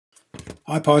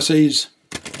Hi Pisces,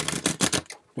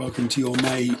 welcome to your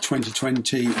May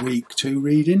 2020 week 2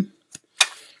 reading.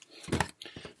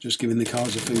 Just giving the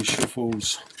cards a few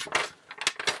shuffles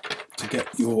to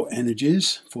get your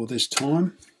energies for this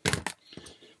time.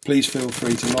 Please feel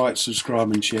free to like,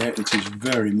 subscribe and share. It is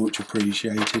very much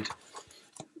appreciated.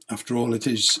 After all, it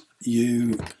is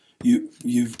you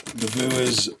the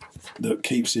viewers that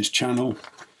keeps this channel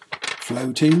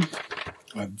floating.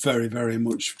 I very, very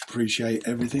much appreciate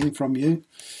everything from you.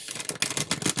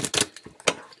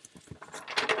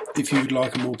 If you'd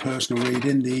like a more personal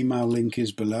reading, the email link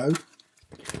is below.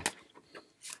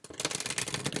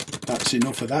 That's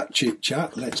enough of that chit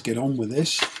chat. Let's get on with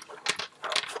this.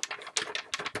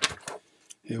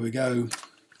 Here we go.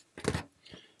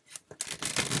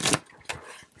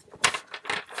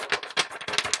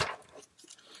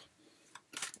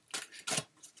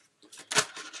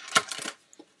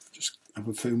 Have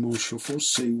a few more shuffles,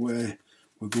 see where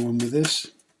we're going with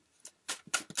this.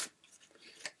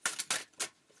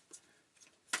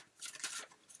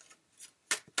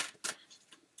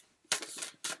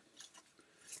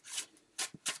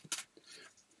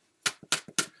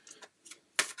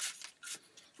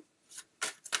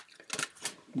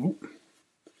 Oh.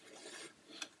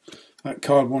 That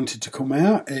card wanted to come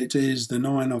out. It is the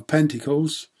Nine of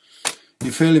Pentacles.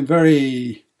 You're feeling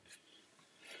very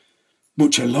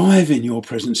much alive in your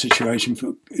present situation.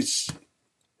 It's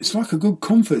like a good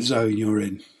comfort zone you're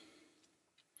in.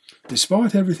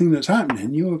 Despite everything that's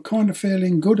happening, you're kind of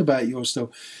feeling good about yourself.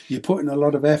 You're putting a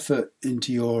lot of effort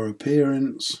into your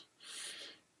appearance.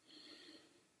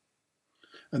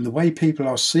 And the way people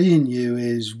are seeing you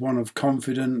is one of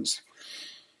confidence,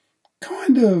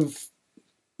 kind of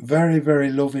very,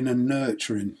 very loving and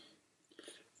nurturing.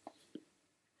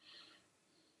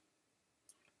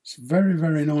 It's very,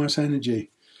 very nice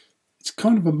energy. It's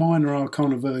kind of a minor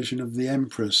arcana version of the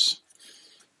Empress,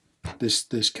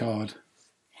 this card.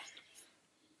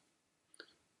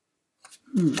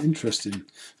 Interesting.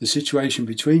 The situation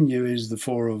between you is the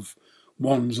Four of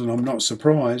Wands, and I'm not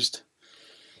surprised.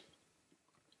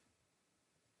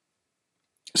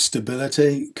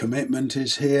 Stability, commitment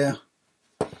is here.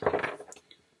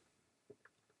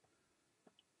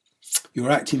 You're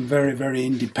acting very, very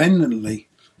independently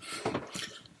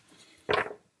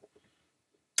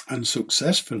and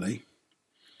successfully,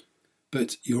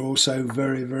 but you're also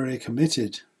very, very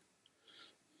committed.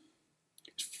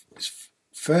 It's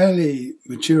fairly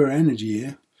mature energy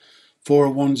here. Four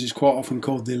of Wands is quite often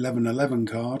called the 11-11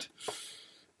 card.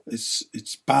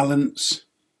 It's balance,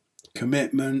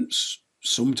 commitments.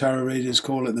 Some tarot readers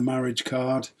call it the marriage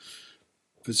card.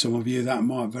 For some of you, that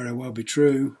might very well be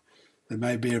true. There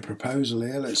may be a proposal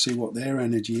here. Let's see what their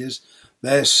energy is.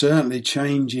 They're certainly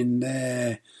changing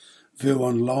their view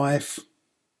on life.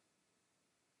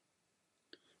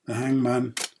 The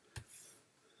Hangman.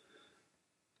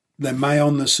 They may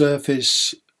on the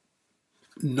surface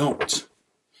not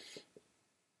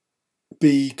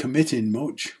be committing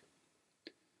much,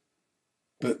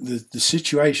 but the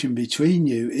situation between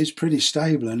you is pretty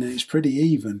stable and it's pretty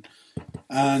even,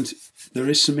 and there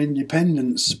is some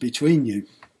independence between you.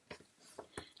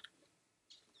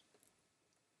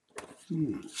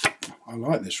 I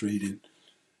like this reading.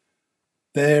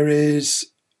 There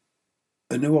is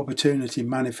a new opportunity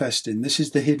manifesting. This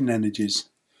is the hidden energies,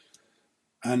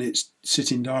 and it's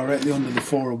sitting directly under the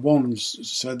Four of Wands,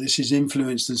 so this is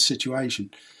influenced the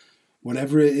situation.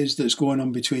 Whatever it is that's going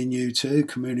on between you two,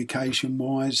 communication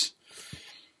wise,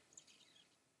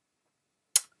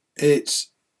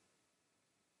 it's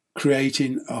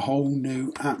creating a whole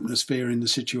new atmosphere in the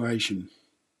situation.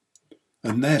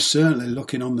 And they're certainly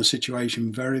looking on the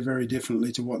situation very, very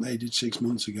differently to what they did 6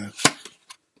 months ago.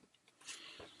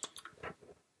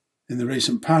 In the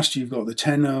recent past, you've got the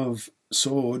Ten of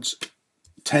Swords.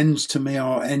 Tens to me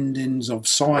are endings of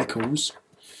cycles.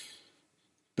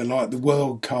 They're like the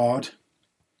World card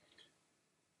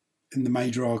in the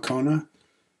major arcana.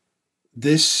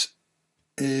 This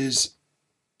is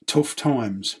tough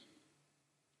times.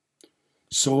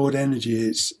 Sword energy,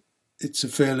 it's a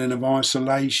feeling of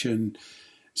isolation,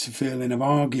 it's a feeling of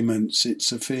arguments,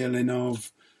 it's a feeling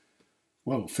of,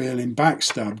 well, feeling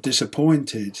backstabbed,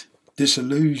 disappointed,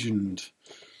 disillusioned.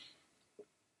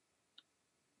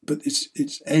 But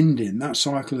it's ending. That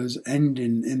cycle is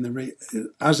ending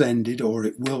has ended, or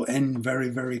it will end very,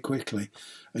 very quickly.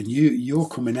 And you're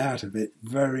coming out of it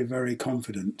very, very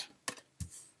confident.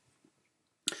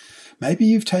 Maybe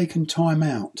you've taken time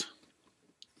out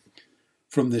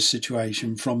from this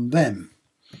situation, from them.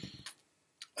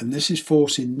 And this is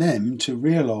forcing them to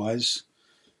realise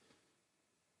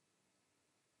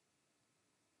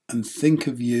and think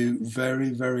of you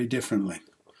very, very differently.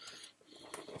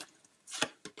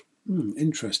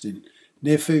 Interesting.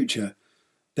 Near future.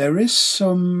 There is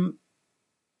some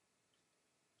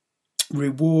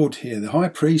reward here. The High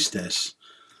Priestess,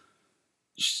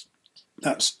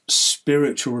 that's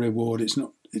spiritual reward.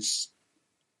 It's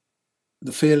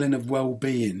the feeling of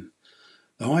well-being.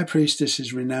 The High Priestess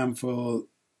is renowned for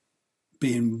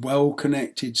being well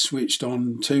connected, switched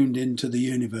on, tuned into the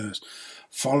universe,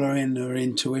 following her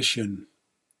intuition,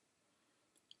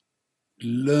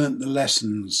 learnt the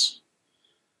lessons.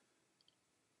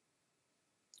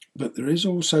 But there is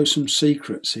also some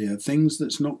secrets here, things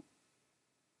that's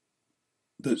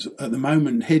at the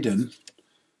moment hidden.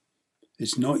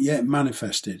 It's not yet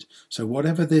manifested. So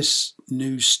whatever this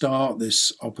new start,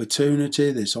 this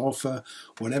opportunity, this offer,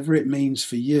 whatever it means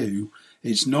for you,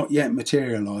 it's not yet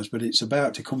materialised, but it's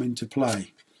about to come into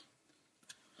play.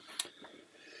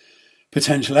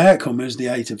 Potential outcome is the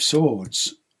Eight of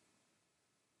Swords.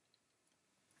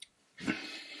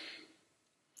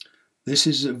 This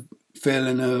is a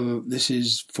feeling of, this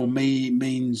is for me,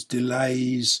 means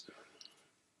delays,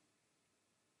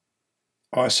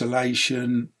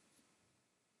 isolation,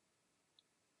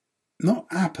 not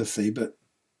apathy, but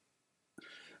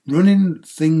running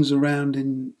things around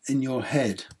in your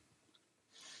head.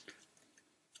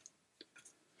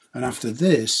 And after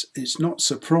this, it's not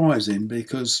surprising,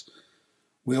 because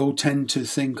we all tend to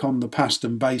think on the past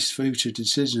and base future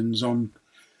decisions on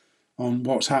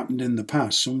what's happened in the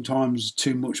past, sometimes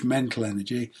too much mental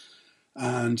energy.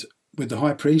 And with the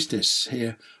High Priestess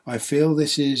here, I feel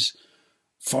this is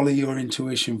follow your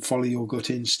intuition, follow your gut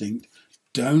instinct.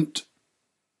 Don't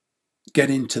get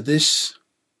into this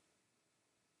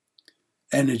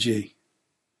energy.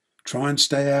 Try and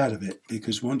stay out of it,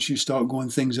 because once you start going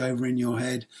things over in your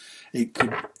head, it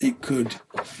could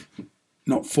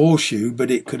not force you, but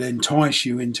it could entice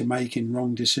you into making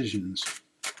wrong decisions.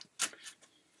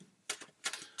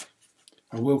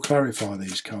 I will clarify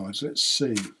these cards. Let's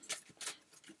see.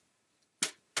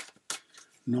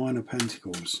 Nine of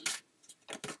Pentacles.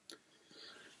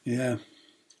 Yeah.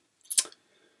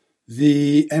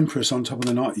 The Empress on top of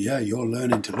the Knight. Yeah, you're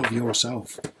learning to love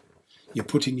yourself. You're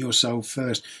putting yourself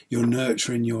first. You're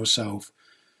nurturing yourself.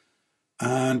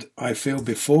 And I feel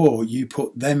before you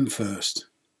put them first,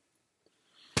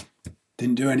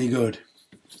 didn't do any good.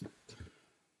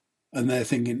 And they're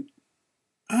thinking,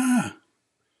 oh,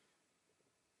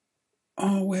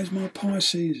 where's my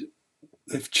Pisces?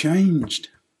 They've changed.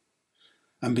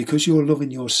 And because you're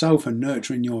loving yourself and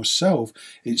nurturing yourself,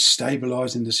 it's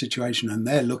stabilising the situation, and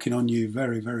they're looking on you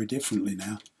very, very differently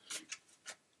now.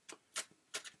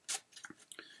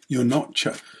 You're not...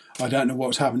 I don't know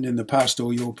what's happened in the past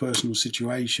or your personal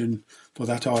situation. For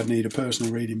that, I'd need a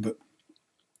personal reading. But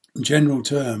in general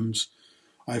terms,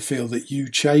 I feel that you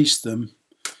chased them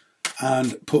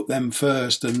and put them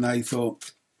first, and they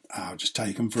thought, I'll just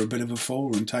take them for a bit of a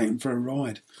fall and take them for a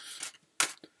ride.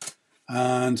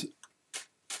 And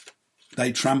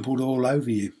they trampled all over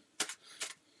you.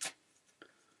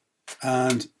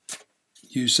 And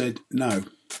you said, no,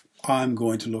 I'm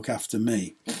going to look after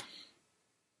me.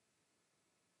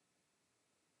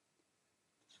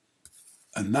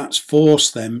 And that's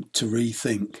forced them to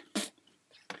rethink.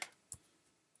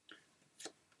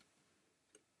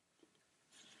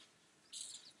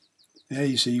 Yeah,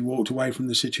 you see, you walked away from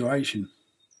the situation.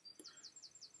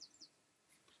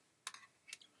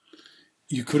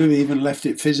 You could have even left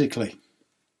it physically.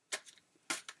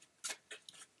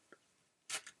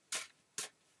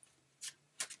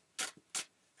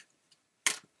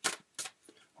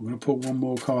 I'm going to put one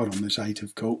more card on this Eight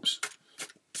of Cups.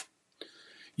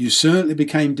 You certainly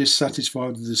became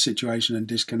dissatisfied with the situation and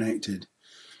disconnected.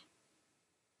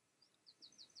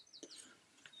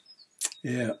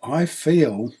 Yeah, I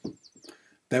feel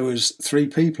there was three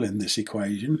people in this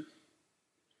equation.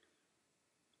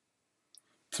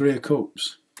 Three of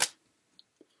Cups.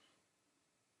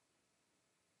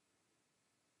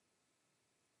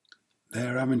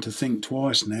 They're having to think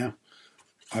twice now.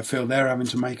 I feel they're having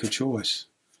to make a choice.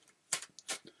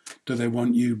 Do they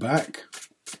want you back?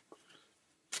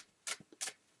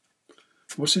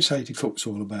 What's this Eight of Cups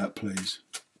all about, please?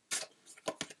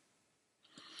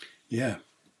 Yeah,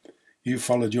 you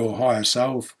followed your higher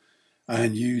self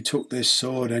and you took this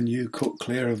sword and you cut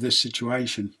clear of this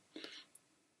situation.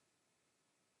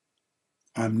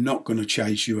 I'm not going to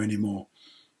chase you anymore.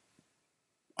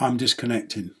 I'm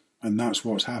disconnecting, and that's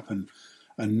what's happened.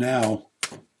 And now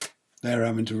they're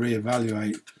having to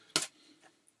reevaluate,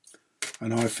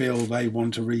 and I feel they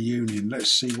want a reunion.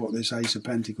 Let's see what this Ace of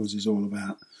Pentacles is all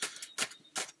about.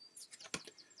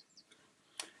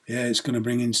 Yeah, it's going to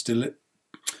bring in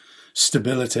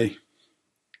stability.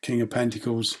 King of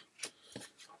Pentacles.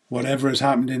 whatever has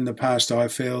happened in the past, I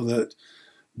feel that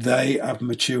they have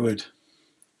matured,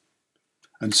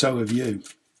 and so have you.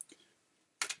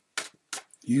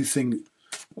 You think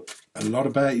a lot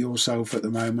about yourself at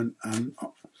the moment, and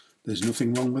there's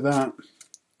nothing wrong with that.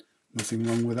 Nothing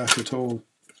wrong with that at all.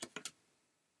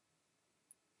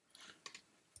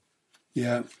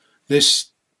 Yeah,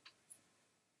 this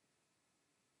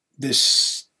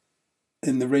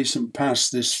in the recent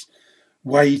past, this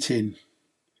waiting,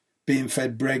 being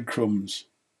fed breadcrumbs,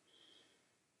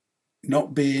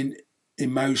 not being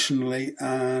emotionally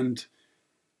and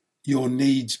your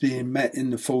needs being met in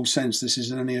the full sense. This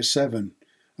is only a 7,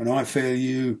 and I feel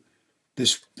you,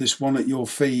 this one at your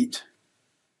feet,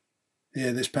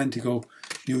 yeah, this pentacle,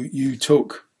 you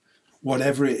took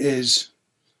whatever it is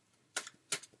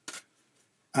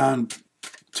and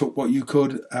took what you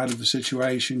could out of the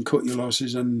situation, cut your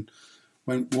losses and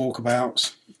went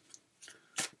walkabouts.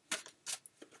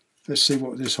 Let's see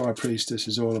what this High Priestess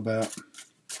is all about.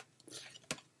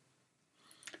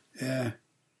 Yeah,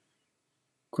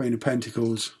 Queen of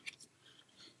Pentacles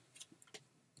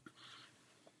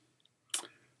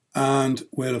and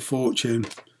Wheel of Fortune.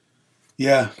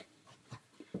 Yeah,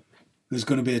 there's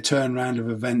going to be a turnaround of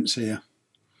events here.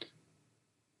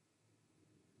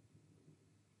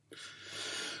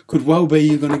 Could well be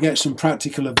you're going to get some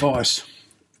practical advice,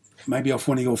 maybe off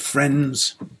one of your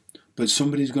friends, but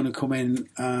somebody's going to come in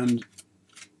and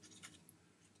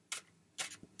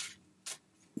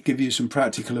give you some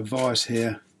practical advice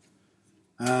here.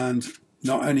 And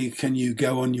not only can you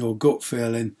go on your gut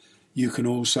feeling, you can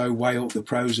also weigh up the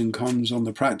pros and cons on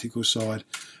the practical side.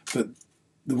 But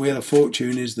the Wheel of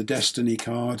Fortune is the destiny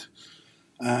card,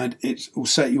 and it will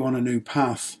set you on a new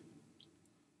path.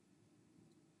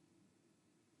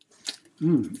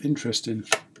 Interesting.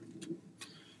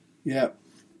 Yeah.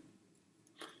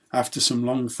 After some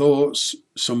long thoughts,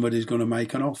 somebody's going to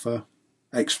make an offer,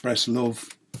 express love.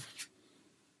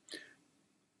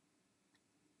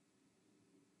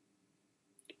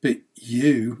 But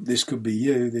you, this could be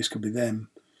you, this could be them.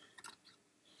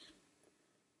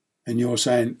 And you're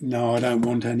saying, no, I don't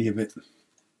want any of it.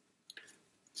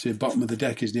 See, the bottom of the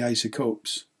deck is the Ace of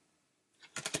Cups.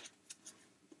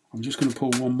 I'm just going to pull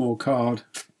one more card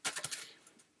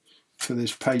for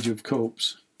this Page of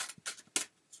Cups.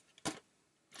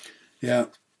 Yeah,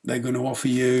 they're going to offer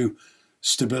you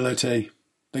stability.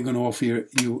 They're going to offer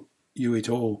you it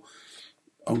all.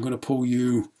 I'm going to pull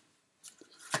you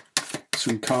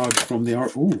some cards from the...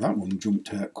 Oh, that one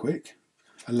jumped out quick.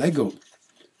 A leg up.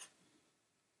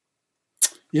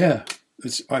 Yeah,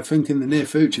 I think in the near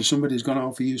future somebody's going to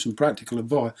offer you some practical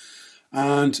advice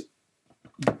and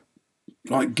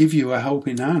like give you a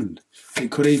helping hand.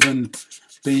 It could even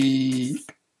be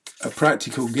a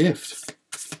practical gift.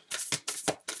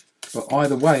 But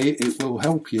either way, it will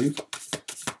help you.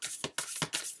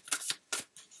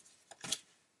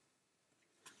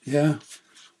 Yeah,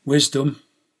 wisdom.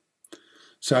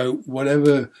 So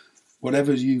whatever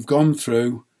you've gone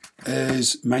through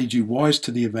has made you wise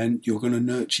to the event. You're going to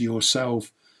nurture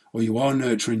yourself, or you are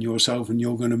nurturing yourself, and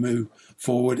you're going to move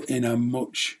forward in a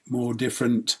much more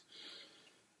different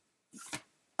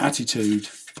attitude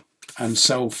and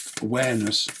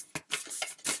self-awareness.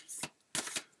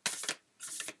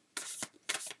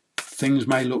 Things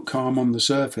may look calm on the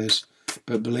surface,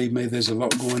 but believe me, there's a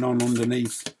lot going on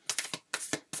underneath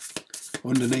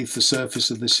the surface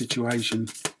of the situation.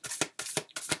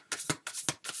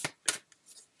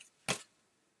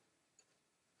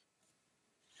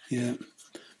 Yeah,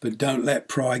 but don't let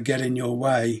pride get in your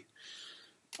way.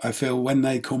 I feel when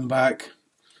they come back,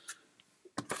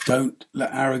 don't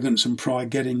let arrogance and pride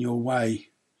get in your way.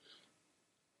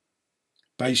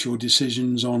 Base your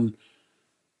decisions on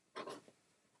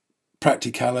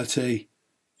practicality,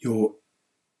 your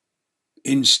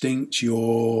instinct,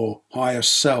 your higher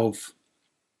self.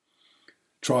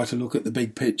 Try to look at the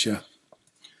big picture.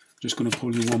 Just going to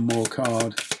pull you one more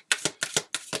card.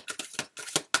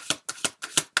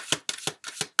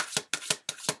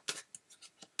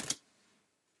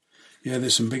 Yeah,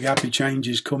 there's some big happy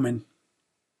changes coming.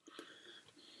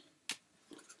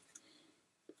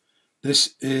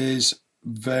 This is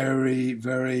very,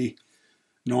 very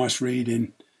nice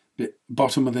reading. The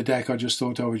bottom of the deck I just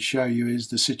thought I would show you is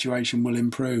the situation will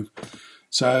improve.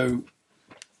 So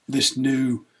this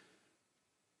new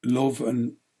love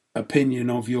and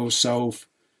opinion of yourself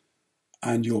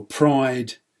and your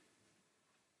pride,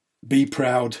 be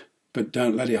proud, but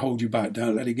don't let it hold you back.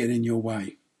 Don't let it get in your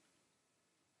way.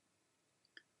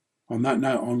 On that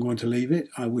note, I'm going to leave it.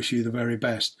 I wish you the very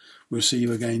best. We'll see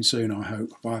you again soon, I hope.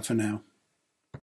 Bye for now.